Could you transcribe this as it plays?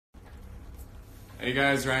Hey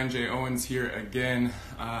guys, Ryan J. Owens here again.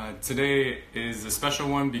 Today is a special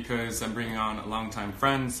one because I'm bringing on a longtime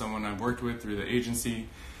friend, someone I've worked with through the agency.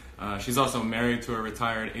 She's also married to a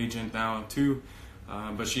retired agent now too,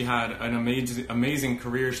 but she had an amazing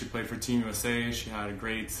career. She played for Team USA. She had a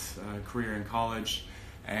great career in college,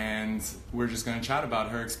 and we're just going to chat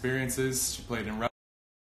about her experiences. She played in We'll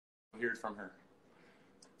hear it from her.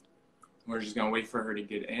 We're just going to wait for her to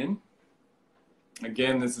get in.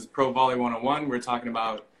 Again, this is Pro Volley 101. We're talking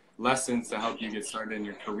about lessons to help you get started in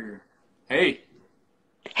your career. Hey!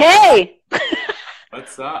 Hey!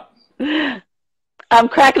 What's up? I'm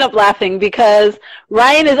cracking up laughing because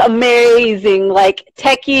Ryan is amazing, like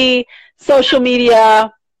techie, social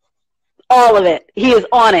media, all of it. He is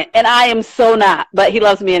on it, and I am so not, but he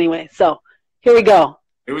loves me anyway. So here we go.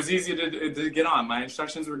 It was easy to get on. My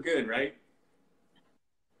instructions were good, right?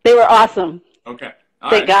 They were awesome. Okay.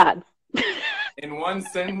 Thank God. In one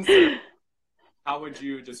sentence, how would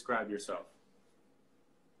you describe yourself?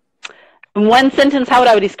 In one sentence, how would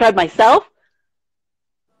I describe myself?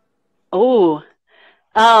 Oh,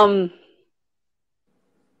 right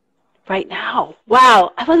now.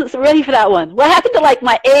 Wow, I wasn't ready for that one. What happened to like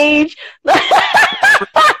my age?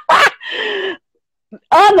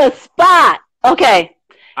 On the spot. Okay.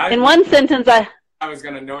 In one sentence, I was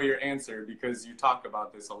going to know your answer because you talk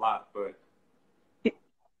about this a lot, but...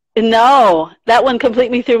 No, that one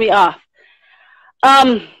completely threw me off.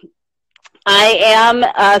 I am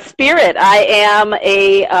a spirit. I am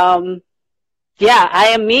I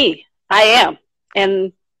am me. I am.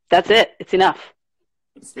 And that's it. It's enough.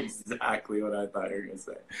 That's exactly what I thought you were going to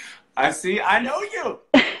say. I know you.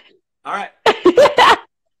 All right.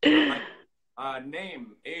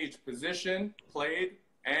 Name, age, position, played,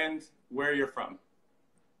 and where you're from.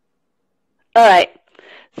 All right.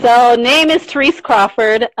 So name is Therese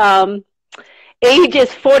CRAWFORD. Age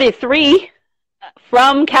is 43.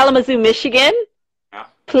 From Kalamazoo, Michigan. Yeah.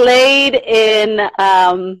 Played in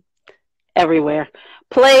everywhere.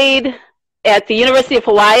 Played at the University of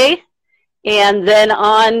Hawaii, and then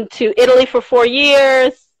on to Italy for 4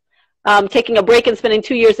 years. Taking a break and spending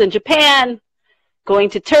 2 years in Japan. Going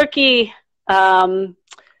to Turkey. Where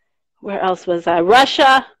else was I?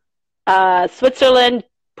 Russia, Switzerland,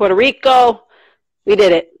 Puerto Rico. We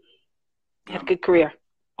did it. Had a good career.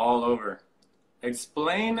 All over.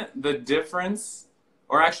 Explain the difference,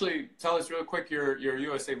 or actually tell us real quick your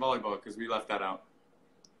USA volleyball, because we left that out.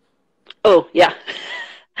 Oh, yeah.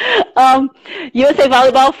 USA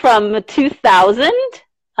volleyball from 2000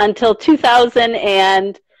 until 2000,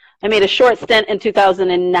 and I made a short stint in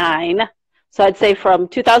 2009. So I'd say from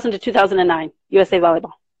 2000 to 2009, USA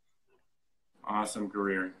volleyball. Awesome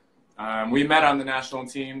career. We met on the national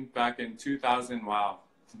team back in 2000. Wow,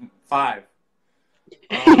 5.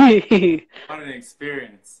 What an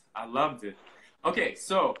experience. I loved it. Okay,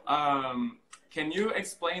 so can you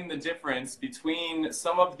explain the difference between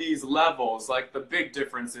some of these levels, like the big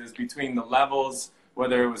differences between the levels,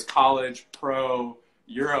 whether it was college, pro,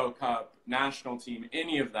 Euro Cup, national team,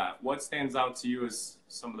 any of that? What stands out to you as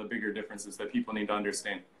some of the bigger differences that people need to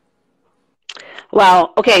understand?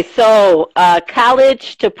 Wow. Okay, so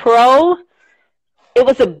college to pro, it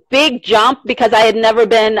was a big jump because I had never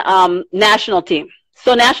been national team.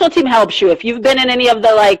 So national team helps you. If you've been in any of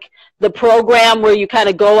the program where you kind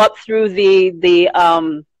of go up through the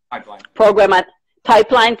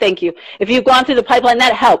pipeline, thank you. If you've gone through the pipeline,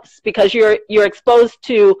 that helps because you're exposed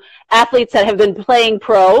to athletes that have been playing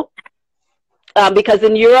pro. Because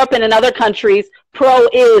in Europe and in other countries, pro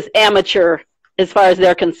is amateur as far as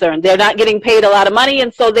they're concerned. They're not getting paid a lot of money,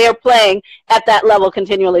 and so they're playing at that level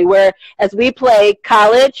continually. Whereas we play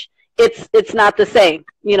college, it's not the same.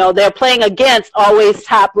 You know, they're playing against always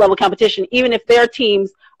top level competition, even if their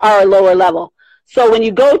teams are a lower level. So when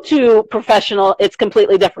you go to professional, it's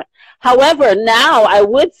completely different. However, now I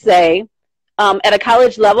would say at a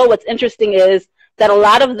college level, what's interesting is that a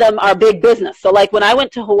lot of them are big business. So like when I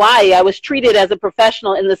went to Hawaii, I was treated as a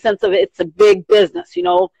professional in the sense of it's a big business, you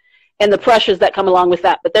know, and the pressures that come along with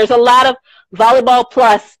that. But there's a lot of volleyball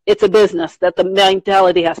plus it's a business that the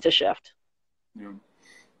mentality has to shift. Yeah.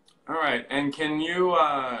 All right. And can you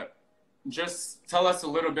just tell us a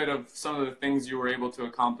little bit of some of the things you were able to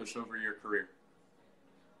accomplish over your career?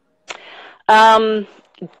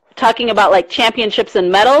 Talking about like championships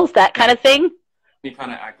and medals, that kind of thing. Any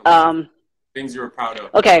kind of accolades, things you were proud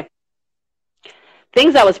of. Okay.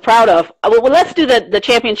 Things I was proud of. Well, let's do the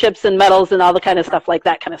championships and medals and all the kind of stuff like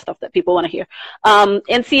that kind of stuff that people want to hear.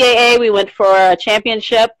 NCAA, we went for a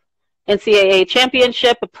championship, NCAA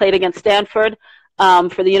championship. I played against Stanford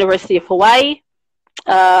for the University of Hawaii.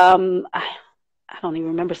 I don't even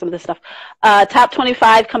remember some of this stuff. Top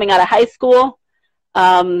 25 coming out of high school.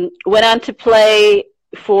 Went on to play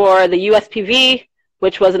for the USPV,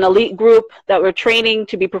 which was an elite group that were training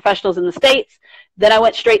to be professionals in the States. Then I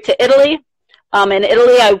went straight to Italy. In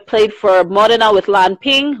Italy, I played for Modena with Lan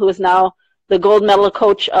Ping, who is now the gold medal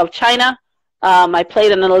coach of China. I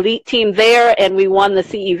played in an elite team there, and we won the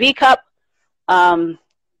CEV Cup and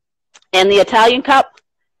the Italian Cup.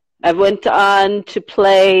 I went on to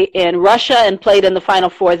play in Russia and played in the Final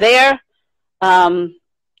Four there.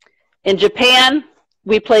 In Japan,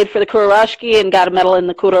 we played for the Kurarashiki and got a medal in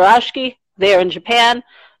the Kurarashiki there in Japan.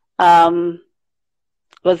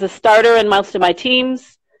 Was a starter in most of my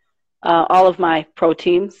teams, all of my pro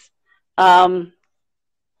teams. I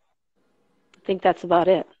think that's about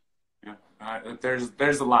it. Yeah,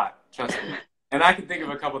 there's a lot, trust me. And I can think of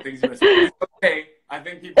a couple of things you missed. It's okay. I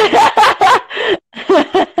think people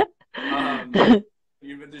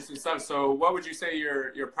you've been through some stuff. So what would you say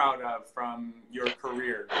you're proud of from your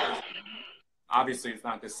career? Obviously, it's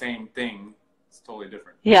not the same thing. It's totally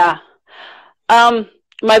different. Yeah. I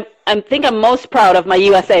think I'm most proud of my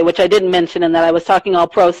USA, which I didn't mention in that I was talking all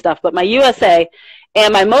pro stuff, but my USA,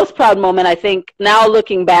 and my most proud moment, I think, now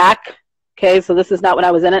looking back, okay, so this is not when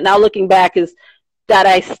I was in it, now looking back is that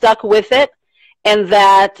I stuck with it, and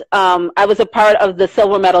that I was a part of the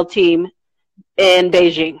silver medal team in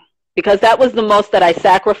Beijing, because that was the most that I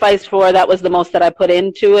sacrificed for, that was the most that I put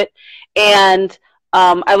into it, and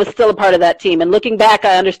I was still a part of that team. And looking back,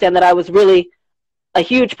 I understand that I was really a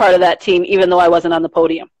huge part of that team, even though I wasn't on the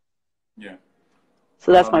podium. Yeah.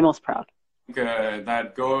 So that's my most proud.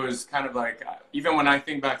 That goes kind of like, even when I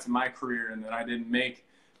think back to my career and that I didn't make,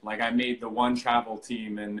 like I made the one travel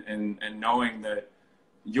team and knowing that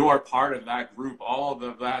you're part of that group, all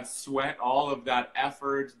of that sweat, all of that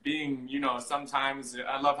effort, being, you know, sometimes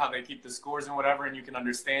I love how they keep the scores and whatever, and you can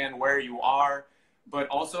understand where you are, but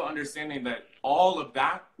also understanding that all of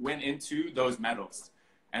that went into those medals.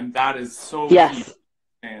 And that is so yes. key.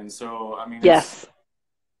 And so, I mean, yes.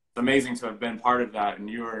 It's amazing to have been part of that, and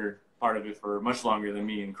you were part of it for much longer than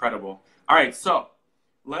me. Incredible. All right, so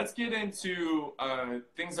let's get into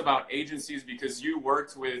things about agencies, because you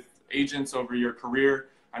worked with agents over your career.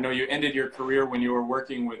 I know you ended your career when you were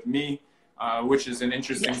working with me, which is an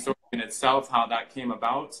interesting yes. story in itself, how that came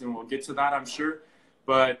about, and we'll get to that, I'm sure.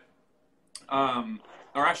 But, or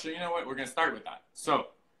actually, you know what? We're going to start with that. So,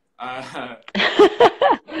 I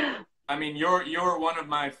mean, you're one of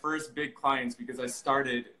my first big clients, because I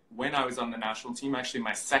started when I was on the national team. Actually,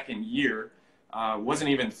 my second year, wasn't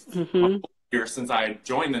even a full year since I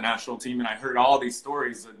joined the national team, and I heard all these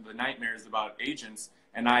stories, the nightmares about agents,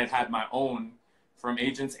 and I had my own from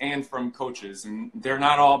agents and from coaches, and they're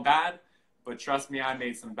not all bad, but trust me, I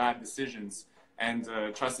made some bad decisions and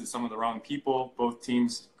trusted some of the wrong people, both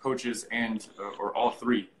teams, coaches, and or all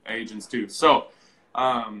three, agents too. So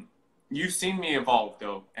you've seen me evolve,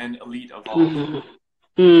 though, and Elite evolve.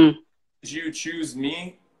 Did you choose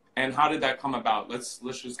me, and how did that come about? Let's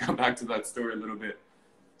just come back to that story a little bit.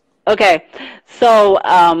 Okay, so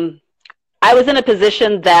I was in a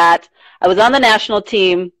position that I was on the national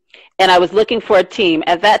team, and I was looking for a team.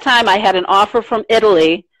 At that time, I had an offer from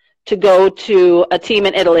Italy to go to a team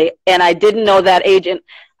in Italy, and I didn't know that agent.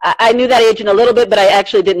 I knew that agent a little bit, but I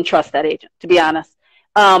actually didn't trust that agent, to be honest.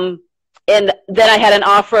 And then I had an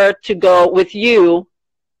offer to go with you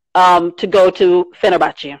to go to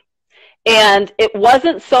Fenerbahce. And it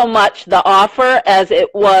wasn't so much the offer as it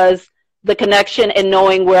was the connection and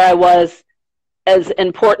knowing where I was as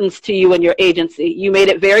importance to you and your agency. You made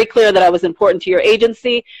it very clear that I was important to your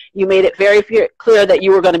agency. You made it very clear that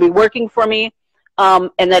you were going to be working for me,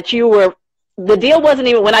 and that you were, the deal wasn't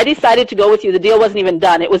even, when I decided to go with you, the deal wasn't even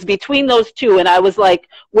done. It was between those two, and I was like,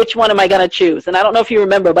 which one am I going to choose? And I don't know if you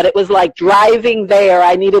remember, but it was like driving there.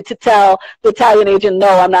 I needed to tell the Italian agent, no,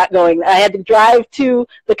 I'm not going. I had to drive to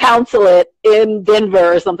the consulate in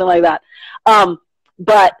Denver or something like that.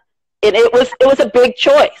 But it was a big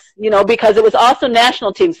choice, you know, because it was also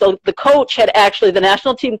national team. So the coach had actually, the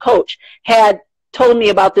national team coach had told me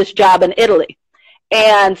about this job in Italy.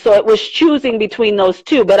 And so it was choosing between those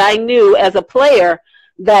two. But I knew as a player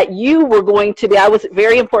that you were going to be, I was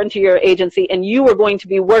very important to your agency, and you were going to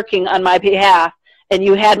be working on my behalf, and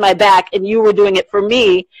you had my back, and you were doing it for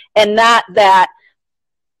me, and not that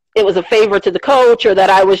it was a favor to the coach or that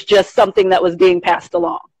I was just something that was being passed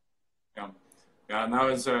along. Yeah, and that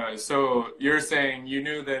was, so you're saying you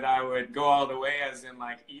knew that I would go all the way, as in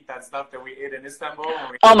like eat that stuff that we ate in Istanbul?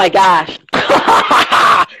 Oh my gosh.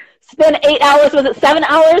 Spend 8 hours, was it 7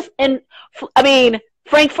 hours? And I mean,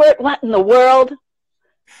 Frankfurt, what in the world?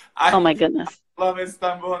 Oh my goodness. I love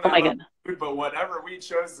Istanbul and oh my goodness. Food, but whatever we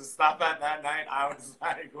chose to stop at that night, I was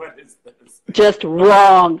like, what is this? Just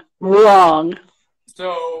wrong.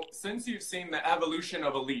 So, since you've seen the evolution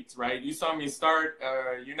of elite, right? You saw me start.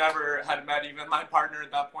 You never had met even my partner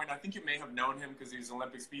at that point. I think you may have known him because he was an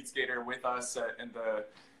Olympic speed skater with us in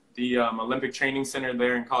the Olympic Training Center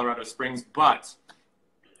there in Colorado Springs. But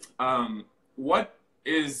what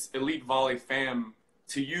is Elite Volley Fam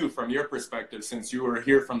to you from your perspective, since you were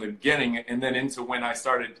here from the beginning and then into when I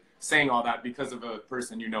started saying all that because of a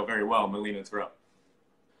person you know very well, Melina Terrell?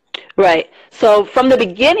 Right. So from the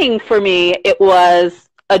beginning for me, it was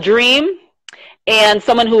a dream and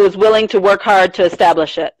someone who was willing to work hard to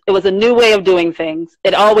establish it. It was a new way of doing things.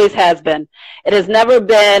 It always has been. It has never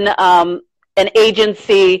been an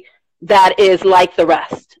agency that is like the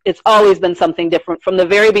rest. It's always been something different. From the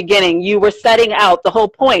very beginning, you were setting out, the whole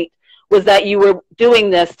point was that you were doing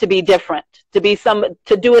this to be different, to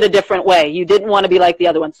do it a different way. You didn't want to be like the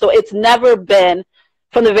other ones. So it's never been,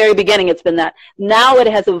 from the very beginning, it's been that. Now it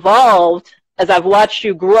has evolved as I've watched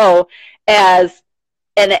you grow and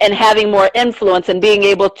having more influence and being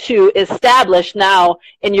able to establish now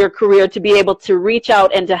in your career to be able to reach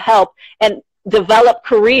out and to help and develop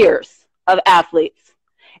careers of athletes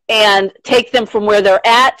and take them from where they're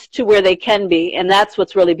at to where they can be. And that's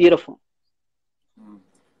what's really beautiful.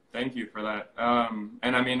 Thank you for that.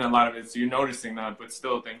 And I mean, a lot of it's you noticing that, but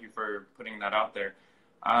still thank you for putting that out there.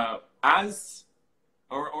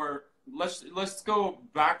 Let's go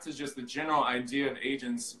back to just the general idea of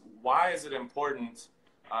agents. Why is it important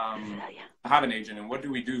to have an agent, and what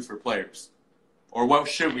do we do for players? Or what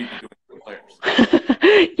should we be doing for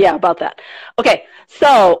players? Yeah, about that. Okay,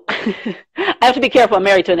 so I have to be careful. I'm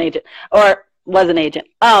married to an agent, or was an agent.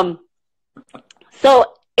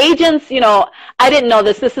 So agents, you know, I didn't know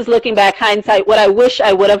this. This is looking back, hindsight. What I wish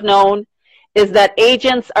I would have known is that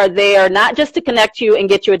agents are there not just to connect you and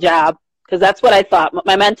get you a job, because that's what I thought.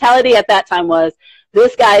 My mentality at that time was,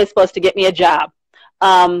 this guy is supposed to get me a job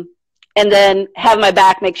and then have my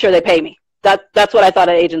back, make sure they pay me. That's what I thought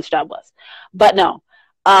an agent's job was. But no,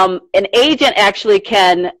 an agent actually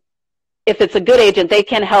can, if it's a good agent, they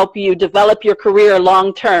can help you develop your career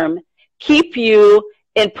long term, keep you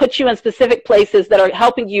and put you in specific places that are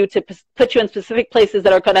helping you to put you in specific places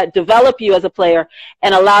that are going to develop you as a player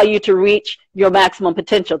and allow you to reach your maximum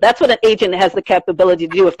potential. That's what an agent has the capability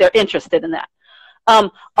to do if they're interested in that.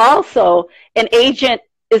 Also, an agent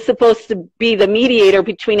is supposed to be the mediator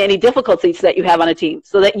between any difficulties that you have on a team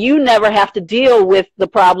so that you never have to deal with the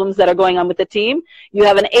problems that are going on with the team. You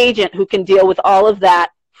have an agent who can deal with all of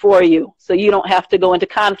that for you, so you don't have to go into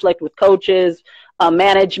conflict with coaches,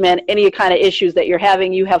 management, any kind of issues that you're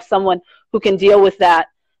having. You have someone who can deal with that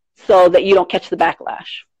so that you don't catch the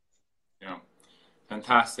backlash. Yeah,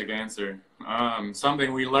 fantastic answer.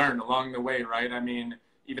 Something we learned along the way, right? I mean,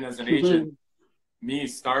 even as an agent, me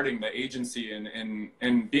starting the agency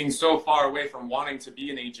and being so far away from wanting to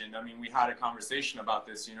be an agent. I mean, we had a conversation about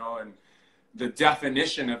this, you know, and the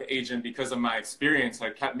definition of agent, because of my experience,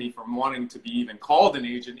 had kept me from wanting to be even called an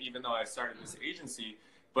agent, even though I started this agency.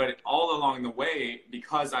 But all along the way,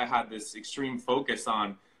 because I had this extreme focus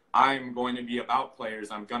on, I'm going to be about players,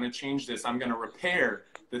 I'm going to change this, I'm going to repair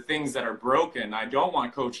the things that are broken. I don't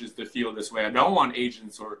want coaches to feel this way. I don't want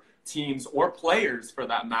agents or teams or players, for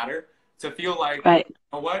that matter, to feel like, right, you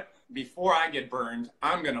know what, before I get burned,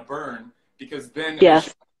 I'm going to burn, because then yes,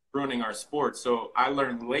 it's ruining our sport. So I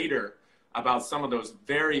learned later about some of those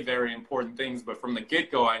very, very important things. But from the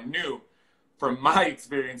get-go, I knew from my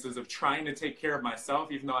experiences of trying to take care of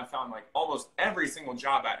myself, even though I found like almost every single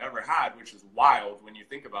job I ever had, which is wild when you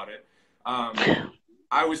think about it,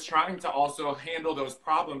 I was trying to also handle those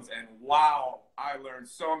problems. And wow, I learned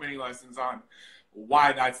so many lessons on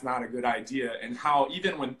why that's not a good idea, and how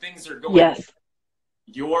even when things are going, yes,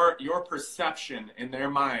 your perception in their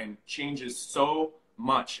mind changes so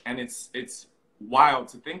much, and it's wild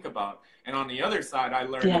to think about. And on the other side, I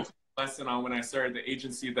learned a lesson on when I started the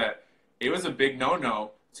agency that it was a big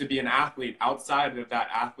no-no to be an athlete outside of that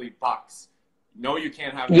athlete box. No, you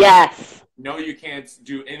can't have yes, no, you can't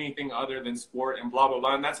do anything other than sport and blah, blah,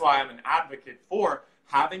 blah. And that's why I'm an advocate for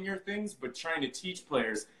having your things, but trying to teach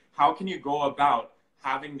players, how can you go about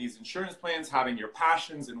having these insurance plans, having your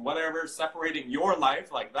passions and whatever, separating your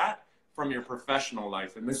life like that from your professional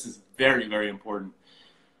life. And this is very, very important.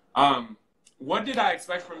 What did I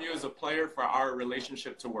expect from you as a player for our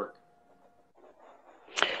relationship to work?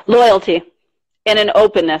 Loyalty and an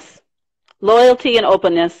openness. Loyalty and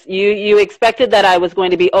openness. You expected that I was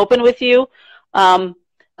going to be open with you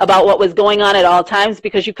about what was going on at all times,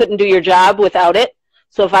 because you couldn't do your job without it.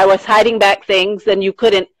 So if I was hiding back things, then you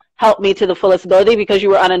couldn't help me to the fullest ability because you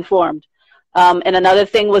were uninformed. And another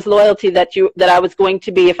thing was loyalty, that I was going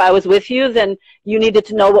to be, if I was with you, then you needed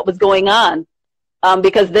to know what was going on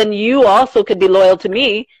because then you also could be loyal to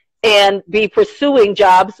me and be pursuing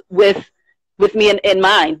jobs with me in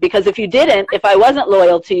mind. Because if you didn't, if I wasn't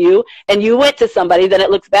loyal to you and you went to somebody, then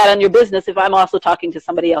it looks bad on your business if I'm also talking to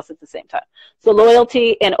somebody else at the same time. So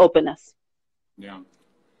loyalty and openness. Yeah.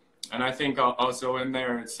 And I think also in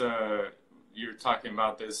there, it's you're talking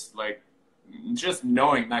about this, like, just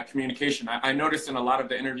knowing that communication. I noticed in a lot of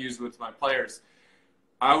the interviews with my players,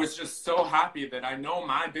 I was just so happy that I know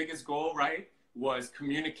my biggest goal, right, was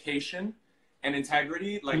communication and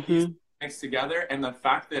integrity, like these things together. And the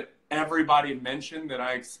fact that everybody mentioned that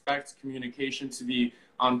I expect communication to be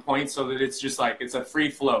on point, so that it's just like, it's a free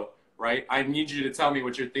flow, right? I need you to tell me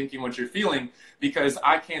what you're thinking, what you're feeling, because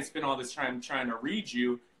I can't spend all this time trying to read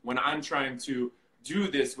you when I'm trying to do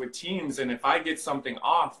this with teams. And if I get something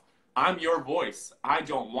off, I'm your voice. I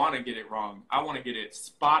don't want to get it wrong. I want to get it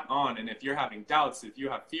spot on. And if you're having doubts, if you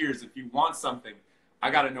have fears, if you want something, I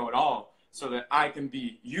got to know it all so that I can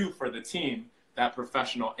be you for the team, that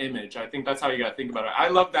professional image. I think that's how you got to think about it. I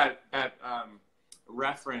love that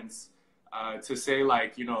reference to say,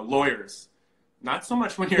 like, you know, lawyers, not so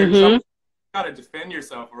much when you're in trouble, you got to defend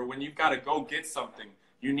yourself, or when you've got to go get something,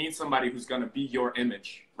 you need somebody who's going to be your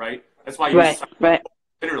image, right? That's why you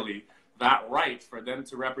literally that right for them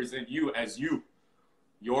to represent you as you.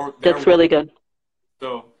 That's really good.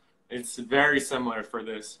 So it's very similar for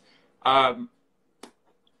this.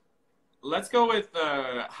 Let's go with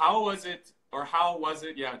how was it,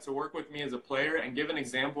 to work with me as a player, and give an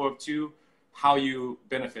example of how you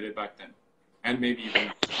benefited back then, and maybe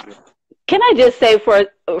even. Can I just say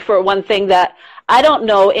for one thing that I don't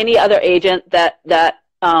know any other agent that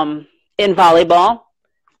in volleyball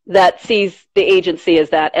that sees the agency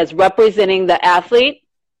as representing the athlete,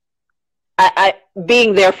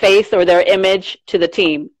 being their face or their image to the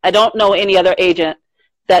team. I don't know any other agent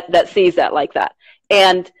that sees that like that.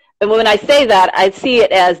 And when I say that, I see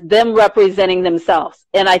it as them representing themselves.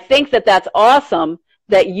 And I think that that's awesome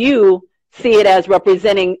that you see it as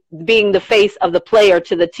representing, being the face of the player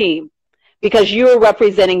to the team, because you're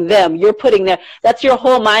representing them. You're putting that's your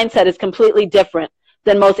whole mindset is completely different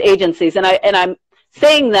than most agencies. And I'm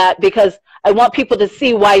saying that because I want people to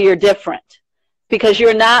see why you're different, because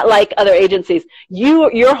you're not like other agencies.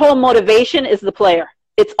 Your whole motivation is the player.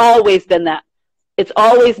 It's always been that. It's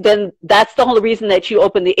always been, that's the whole reason that you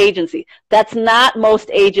opened the agency. That's not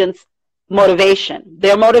most agents' motivation.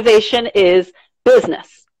 Their motivation is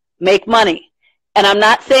business, make money. And I'm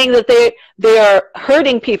not saying that they are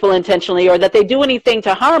hurting people intentionally or that they do anything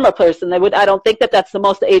to harm a person. I don't think that that's the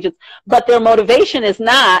most agents. But their motivation is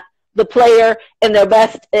not the player and their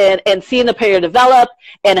best and seeing the player develop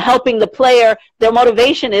and helping the player. Their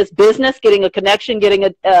motivation is business, getting a connection,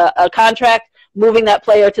 getting a contract, moving that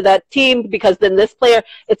player to that team, because then this player,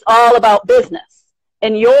 it's all about business.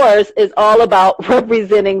 And yours is all about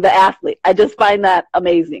representing the athlete. I just find that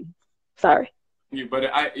amazing. Sorry. But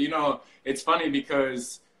it's funny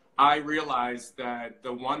because I realized that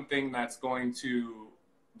the one thing that's going to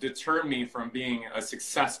deter me from being a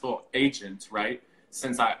successful agent, right,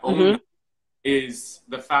 since I own it, is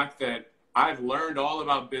the fact that I've learned all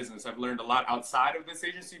about business. I've learned a lot outside of this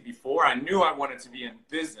agency. Before, I knew I wanted to be in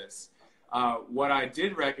business. What I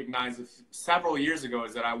did recognize several years ago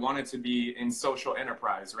is that I wanted to be in social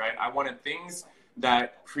enterprise, right? I wanted things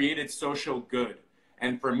that created social good.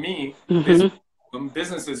 And for me,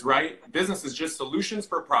 business is, right? Business is just solutions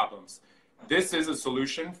for problems. This is a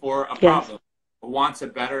solution for a problem. I want to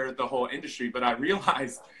better the whole industry. But I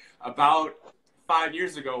realized about 5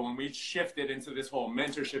 years ago, when we shifted into this whole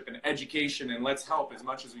mentorship and education and let's help as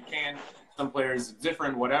much as we can. Some players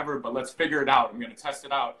different, whatever, but let's figure it out. I'm going to test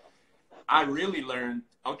it out. I really learned,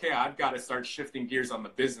 okay, I've got to start shifting gears on the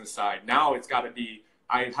business side. Now it's got to be,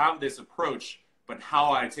 I have this approach, but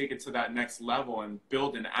how I take it to that next level and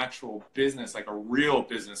build an actual business, like a real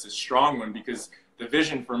business, a strong one, because the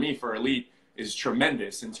vision for me for Elite is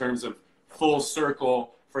tremendous in terms of full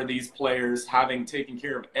circle for these players, taken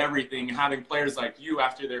care of everything, having players like you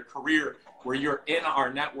after their career where you're in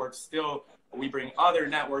our network still. We bring other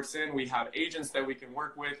networks in. We have agents that we can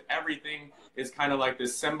work with. Everything is kind of like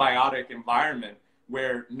this symbiotic environment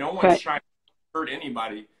where no one's trying to hurt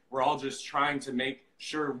anybody. We're all just trying to make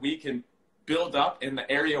sure we can build up in the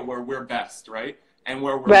area where we're best, right? And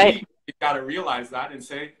where we're weak, we've got to realize that and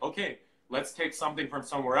say, okay, let's take something from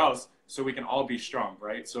somewhere else so we can all be strong,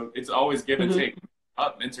 right? So it's always give and take,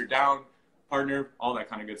 up, mentor, down, partner, all that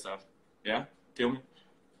kind of good stuff. Yeah? Feel me?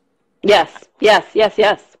 Yes,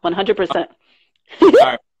 100%.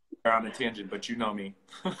 Sorry, we're on a tangent, but you know me.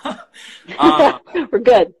 We're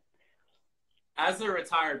good. As a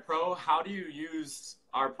retired pro, how do you use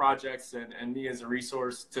our projects and me as a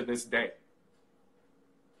resource to this day?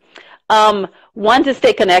 One, to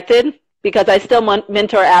stay connected, because I still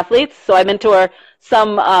mentor athletes. So I mentor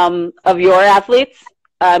some of your athletes.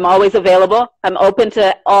 I'm always available. I'm open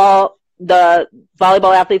to all the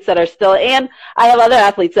volleyball athletes that are still, and I have other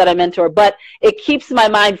athletes that I mentor, but it keeps my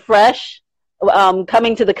mind fresh.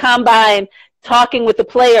 Coming to the combine, talking with the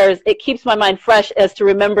players, it keeps my mind fresh as to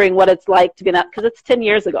remembering what it's like to be not, because it's 10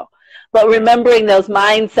 years ago, but remembering those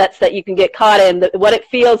mindsets that you can get caught in, what it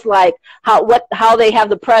feels like, how they have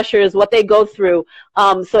the pressures, what they go through.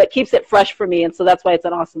 So it keeps it fresh for me, and so that's why it's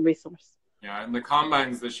an awesome resource. Yeah, and the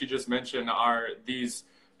combines that she just mentioned are these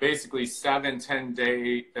basically 7-10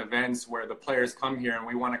 day events where the players come here, and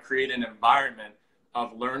we want to create an environment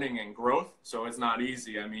of learning and growth. So it's not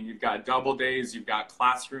easy. I mean, you've got double days, you've got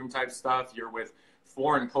classroom type stuff, you're with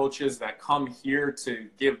foreign coaches that come here to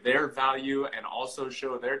give their value and also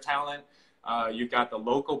show their talent. You've got the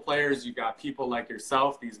local players, you've got people like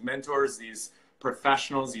yourself, these mentors, these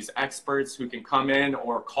professionals, these experts who can come in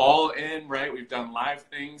or call in, right? We've done live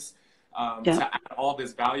things to add all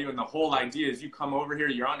this value. And the whole idea is you come over here,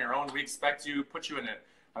 you're on your own. We expect you, put you in an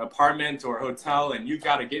apartment or hotel, and you've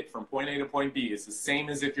got to get from point A to point B. It's the same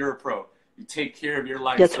as if you're a pro. You take care of your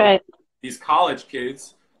life. That's right. These college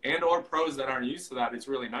kids and or pros that aren't used to that, it's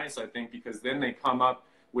really nice, I think, because then they come up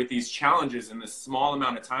with these challenges in this small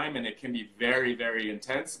amount of time, and it can be very, very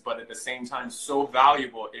intense, but at the same time so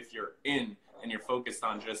valuable if you're in and you're focused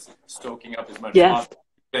on just soaking up as much as possible.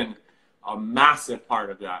 It's been a massive part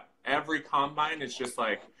of that. Every combine is just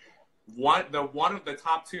like one of the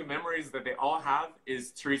top two memories that they all have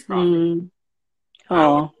is Therese CRAWFORD. I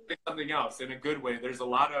would say something else in a good way. There's a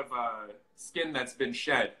lot of skin that's been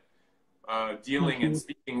shed dealing and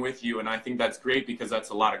speaking with you, and I think that's great because that's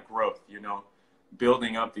a lot of growth, you know,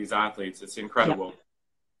 building up these athletes. It's incredible.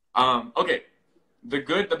 Okay, the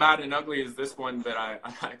good, the bad, and ugly is this one that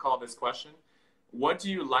I call this question. What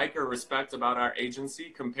do you like or respect about our agency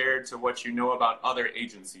compared to what you know about other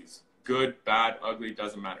agencies? Good, bad, ugly,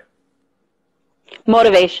 doesn't matter.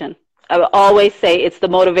 Motivation. I will always say it's the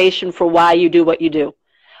motivation for why you do what you do.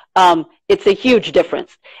 It's a huge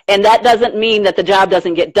difference. And that doesn't mean that the job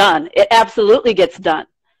doesn't get done. It absolutely gets done.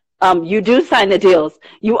 You do sign the deals.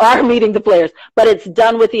 You are meeting the players, but it's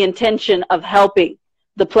done with the intention of helping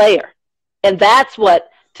the player. And that's what,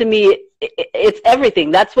 to me, it's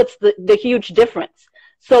everything. That's what's the huge difference.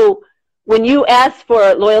 So when you ask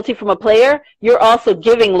for loyalty from a player, you're also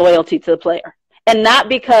giving loyalty to the player. And not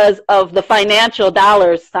because of the financial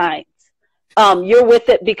dollars signs. You're with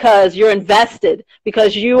it because you're invested,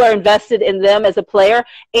 because you are invested in them as a player,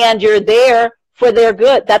 and you're there for their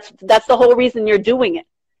good. That's the whole reason you're doing it.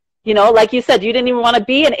 You know, like you said, you didn't even want to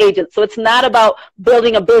be an agent. So it's not about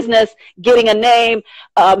building a business, getting a name,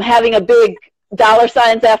 having a big dollar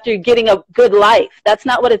signs after getting a good life. That's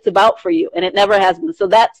not what it's about for you, and it never has been. So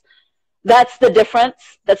that's the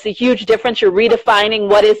difference. That's the huge difference. You're redefining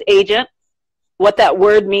what is agent, what that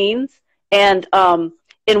word means, and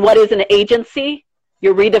in what is an agency.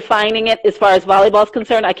 You're redefining it as far as volleyball is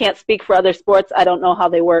concerned. I can't speak for other sports. I don't know how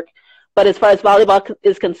they work. But as far as volleyball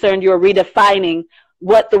is concerned, you're redefining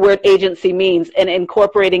what the word agency means and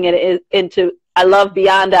incorporating it into, I love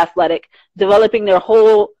beyond athletic, developing their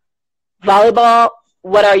whole volleyball.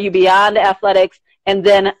 What are you beyond athletics? And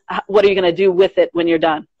then what are you going to do with it when you're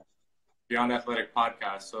done? Beyond Athletic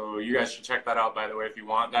podcast. So you guys should check that out, by the way, if you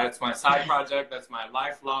want. That's my side project. That's my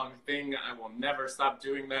lifelong thing. I will never stop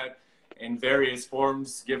doing that in various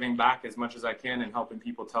forms, giving back as much as I can and helping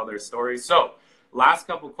people tell their stories. So last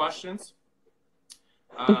couple questions.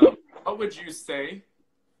 What would you say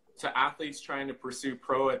to athletes trying to pursue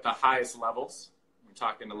pro at the highest levels? I'm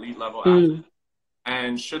talking elite level athletes.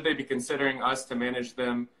 And should they be considering us to manage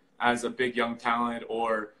them as a big young talent,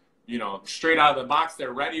 or, you know, straight out of the box,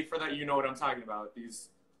 they're ready for that? You know what I'm talking about, these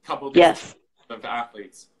couple of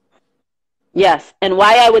athletes. Yes. And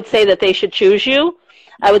why I would say that they should choose you,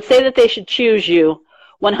 I would say that they should choose you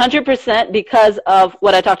 100% because of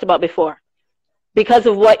what I talked about before, because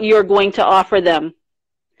of what you're going to offer them.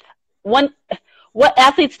 What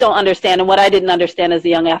athletes don't understand, and what I didn't understand as a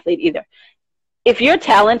young athlete either, if you're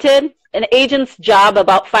talented, an agent's job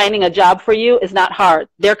about finding a job for you is not hard.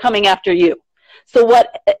 They're coming after you. So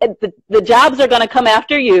the jobs are going to come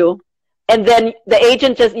after you, and then the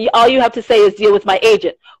agent all you have to say is deal with my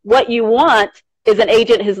agent. What you want is an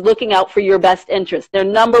agent who's looking out for your best interest. Their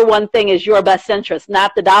number one thing is your best interest,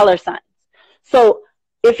 not the dollar signs. So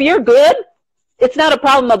if you're good, it's not a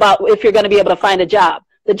problem about if you're going to be able to find a job.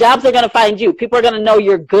 The jobs are going to find you. People are going to know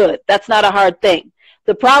you're good. That's not a hard thing.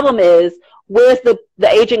 The problem is, where's the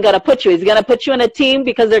agent going to put you? Is he going to put you in a team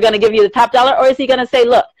because they're going to give you the top dollar? Or is he going to say,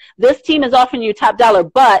 look, this team is offering you top dollar,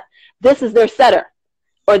 but this is their setter.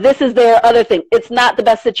 or this is their other thing. It's not the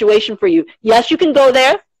best situation for you. Yes, you can go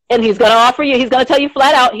there, and he's going to offer you, he's going to tell you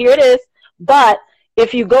flat out, here it is. But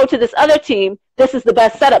if you go to this other team, this is the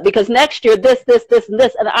best setup because next year, this, and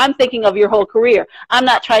this, and I'm thinking of your whole career. I'm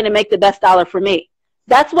not trying to make the best dollar for me.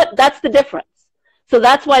 That's the difference. So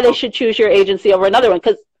that's why they should choose your agency over another one.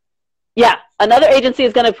 Because, yeah, another agency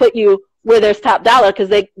is going to put you where there's top dollar because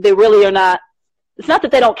they really are not. It's not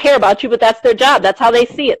that they don't care about you, but that's their job. That's how they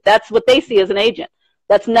see it. That's what they see as an agent.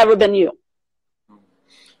 That's never been you.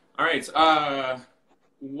 All right.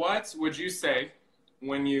 What would you say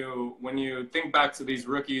when you think back to these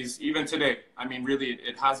rookies, even today? I mean, really,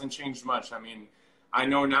 it hasn't changed much. I mean, I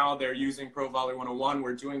know now they're using Pro Volley 101.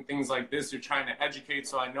 We're doing things like this. You're trying to educate.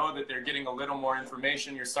 So I know that they're getting a little more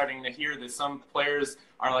information. You're starting to hear that some players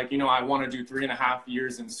are like, I want to do 3.5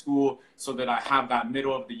 years in school so that I have that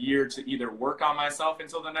middle of the year to either work on myself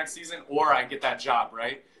until the next season or I get that job,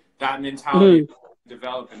 right? That mentality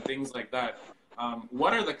develop and things like that.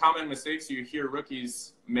 What are the common mistakes you hear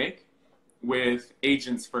rookies make with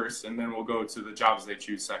agents first, and then we'll go to the jobs they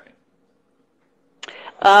choose second?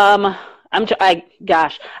 I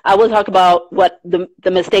will talk about what the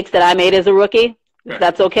mistakes that I made as a rookie, if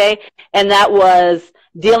that's okay. And that was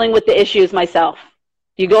dealing with the issues myself.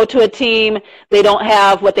 You go to a team, they don't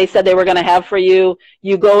have what they said they were going to have for you.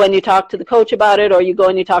 You go and you talk to the coach about it, or you go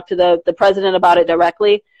and you talk to the president about it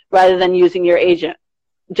directly rather than using your agent.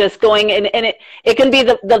 Just going in, and it can be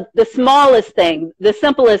the smallest thing, the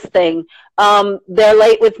simplest thing. They're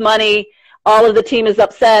late with money. All of the team is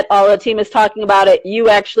upset. All of the team is talking about it. You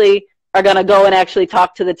actually are going to go and actually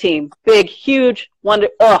talk to the team. Big, huge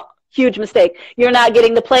huge mistake. You're not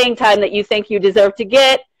getting the playing time that you think you deserve to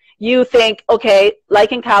get. You think, okay,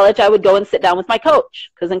 like in college, I would go and sit down with my coach,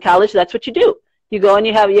 because in college, that's what you do. You go and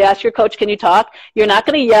you ask your coach, can you talk? You're not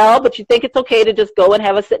going to yell, but you think it's okay to just go and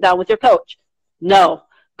have a sit down with your coach. No.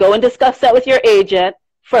 Go and discuss that with your agent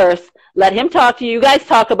first. Let him talk to you. You guys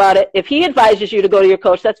talk about it. If he advises you to go to your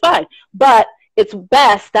coach, that's fine. But it's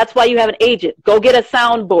best. That's why you have an agent. Go get a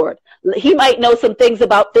soundboard. He might know some things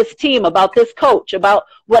about this team, about this coach, about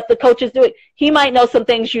what the coach is doing. He might know some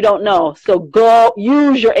things you don't know. So go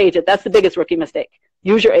use your agent. That's the biggest rookie mistake.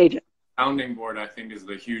 Use your agent. Sounding board, I think, is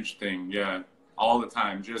the huge thing. Yeah, all the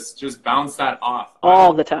time. Just bounce that off.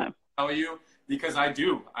 All the time. Tell you, because I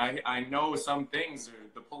do. I know some things.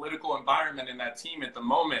 The political environment in that team at the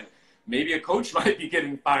moment. Maybe a coach might be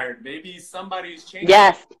getting fired. Maybe somebody's changing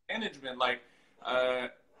management. Like,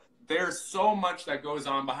 there's so much that goes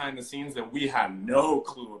on behind the scenes that we have no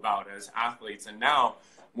clue about as athletes. And now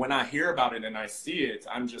when I hear about it and I see it,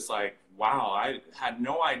 I'm just like, wow, I had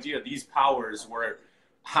no idea these powers were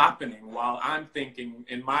happening while I'm thinking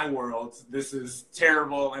in my world, this is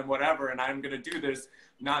terrible and whatever, and I'm going to do this,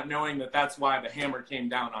 not knowing that that's why the hammer came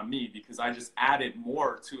down on me, because I just added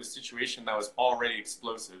more to a situation that was already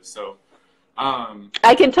explosive. So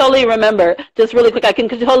I can totally remember, just really quick, I can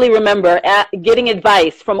totally remember getting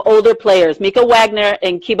advice from older players, Mika Wagner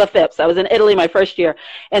and Kiba Phipps. I was in Italy my first year,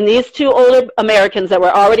 and these two older Americans that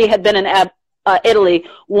had been in Italy,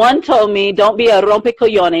 one told me, don't be a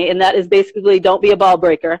rompicoglione, and that is basically don't be a ball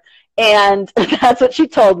breaker. And that's what she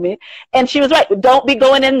told me. And she was right. Don't be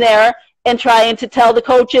going in there and trying to tell the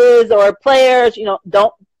coaches or players,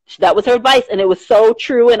 that was her advice, and it was so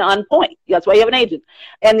true and on point. That's why you have an agent.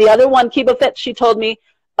 And the other one, Kiba Fitz, she told me,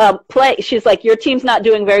 she's like, your team's not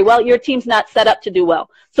doing very well. Your team's not set up to do well.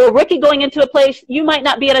 So a rookie going into a place, you might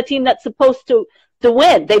not be at a team that's supposed to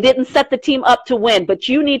win. They didn't set the team up to win, but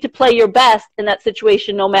you need to play your best in that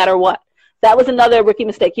situation no matter what. That was another rookie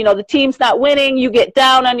mistake. The team's not winning. You get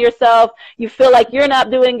down on yourself. You feel like you're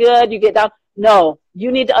not doing good. You get down. No,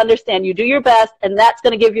 you need to understand you do your best, and that's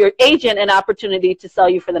going to give your agent an opportunity to sell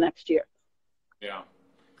you for the next year. Yeah.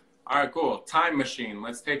 All right, cool. Time machine.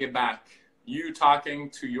 Let's take it back. You talking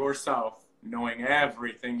to yourself, knowing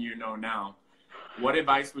everything you know now. What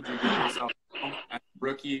advice would you give yourself as a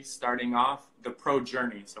rookie starting off the pro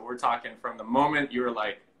journey? So we're talking from the moment you were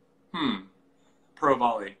like, pro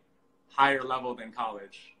volley, higher level than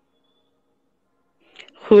college.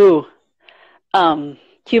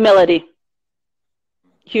 Humility.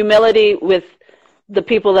 Humility with the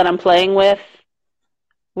people that I'm playing with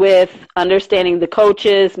understanding the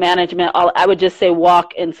coaches, management. I would just say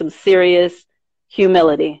walk in some serious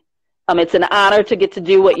humility. It's an honor to get to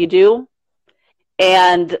do what you do.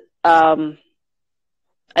 And I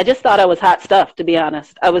just thought I was hot stuff, to be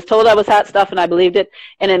honest. I was told I was hot stuff, and I believed it.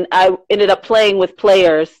 And then I ended up playing with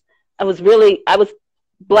players. I was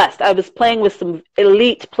blessed. I was playing with some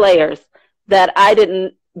elite players that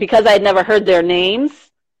because I had never heard their names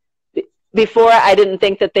before, I didn't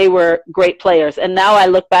think that they were great players. And now I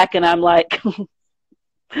look back and I'm like,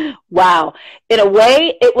 Wow. In a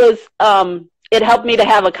way, it was, it helped me to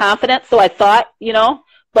have a confidence. So I thought, you know,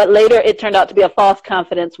 but later it turned out to be a false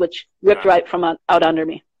confidence, which ripped right from out under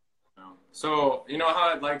me. So, you know how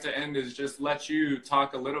I'd like to end is just let you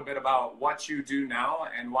talk a little bit about what you do now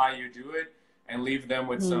and why you do it, and leave them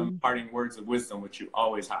with some parting words of wisdom, which you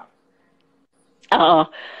always have. Oh,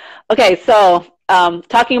 okay. So,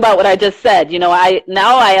 talking about what I just said, you know,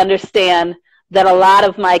 now I understand that a lot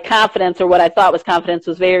of my confidence, or what I thought was confidence,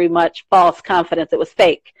 was very much false confidence. It was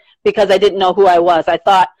fake because I didn't know who I was. I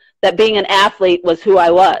thought that being an athlete was who I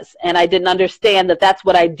was, and I didn't understand that that's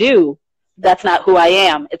what I do. That's not who I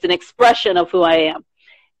am. It's an expression of who I am.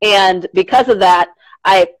 And because of that,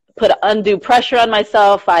 I put undue pressure on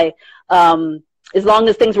myself. As long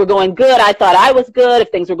as things were going good, I thought I was good. If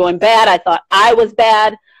things were going bad, I thought I was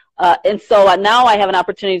bad. And so now I have an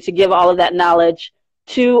opportunity to give all of that knowledge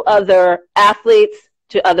to other athletes,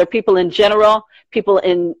 to other people in general, people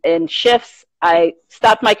in shifts. I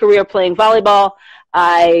stopped my career playing volleyball.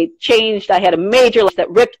 I changed. I had a major life that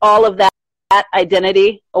ripped all of that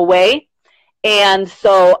identity away. And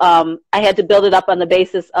so I had to build it up on the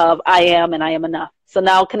basis of I am and I am enough. So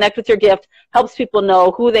now Connect with Your Gift helps people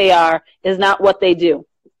know who they are is not what they do,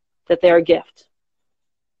 that they're a gift.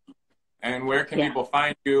 And where can people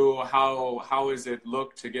find you? How is it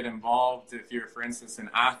look to get involved if you're, for instance,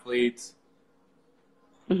 an athlete?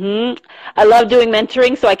 I love doing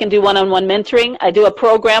mentoring, so I can do one-on-one mentoring. I do a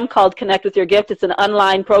program called Connect with Your Gift. It's an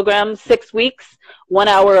online program, 6 weeks, 1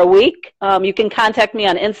 hour a week. You can contact me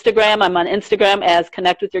on Instagram. I'm on Instagram as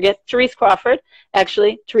Connect with Your Gift. Therese Crawford,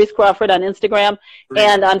 actually. Therese Crawford on Instagram.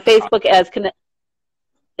 And on Facebook as Connect.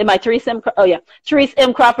 Am I Therese M? Oh, yeah. Therese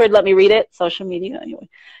M. Crawford. Let me read it. Social media, anyway.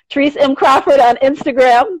 Therese M. Crawford on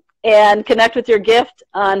Instagram and Connect with Your Gift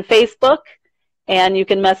on Facebook. And you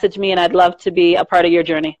can message me, and I'd love to be a part of your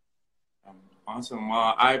journey. Awesome.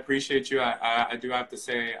 Well, I appreciate you. I do have to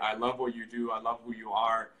say, I love what you do. I love who you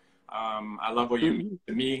are. I love what you mean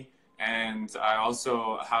to me. And I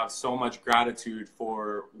also have so much gratitude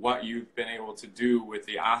for what you've been able to do with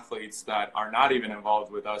the athletes that are not even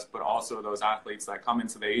involved with us, but also those athletes that come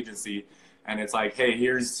into the agency. And it's like, hey,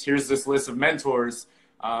 here's this list of mentors.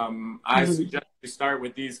 I suggest you start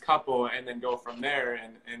with these couple and then go from there.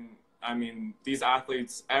 And I mean, these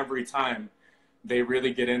athletes, every time they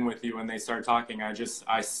really get in with you and they start talking,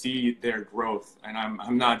 I see their growth. And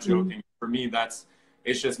I'm not joking. For me,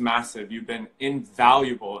 it's just massive. You've been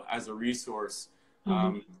invaluable as a resource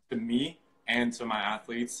to me and to my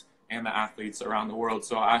athletes and the athletes around the world.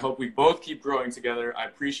 So I hope we both keep growing together. I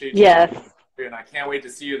appreciate you. Yes. And I can't wait to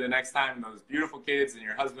see you the next time, those beautiful kids and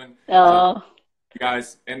your husband. Oh. You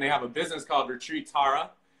guys, and they have a business called Retreat Tara.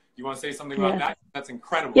 You want to say something about that? That's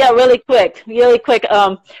incredible. Yeah, really quick.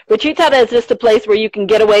 Retreat Tara is just a place where you can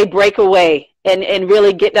get away, break away, and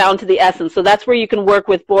really get down to the essence. So that's where you can work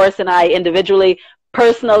with Boris and I individually,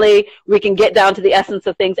 personally. We can get down to the essence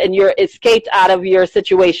of things, and you're escaped out of your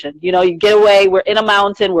situation. You know, you get away. We're in a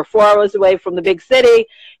mountain. We're 4 hours away from the big city.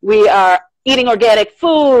 We are eating organic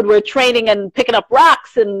food. We're training and picking up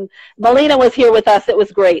rocks. And Melina was here with us. It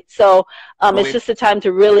was great. So it's just a time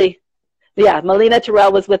to really... Yeah, Melina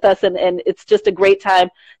Terrell was with us, and it's just a great time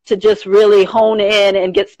to just really hone in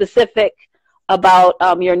and get specific about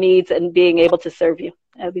your needs and being able to serve you.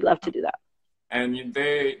 And we'd love to do that. And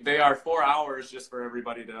they are 4 hours, just for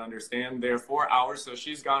everybody to understand. They're 4 hours, so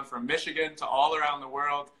she's gone from Michigan to all around the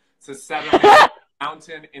world to 7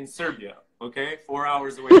 mountain in Serbia, okay? 4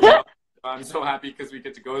 hours away from I'm so happy because we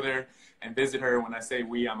get to go there and visit her. When I say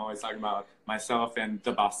we, I'm always talking about myself and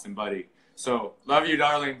the Boston buddy. So, love you,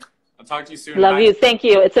 darling. I'll talk to you soon. Love you. Thank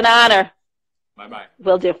you. It's an honor. Bye-bye.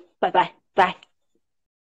 Will do. Bye-bye. Bye.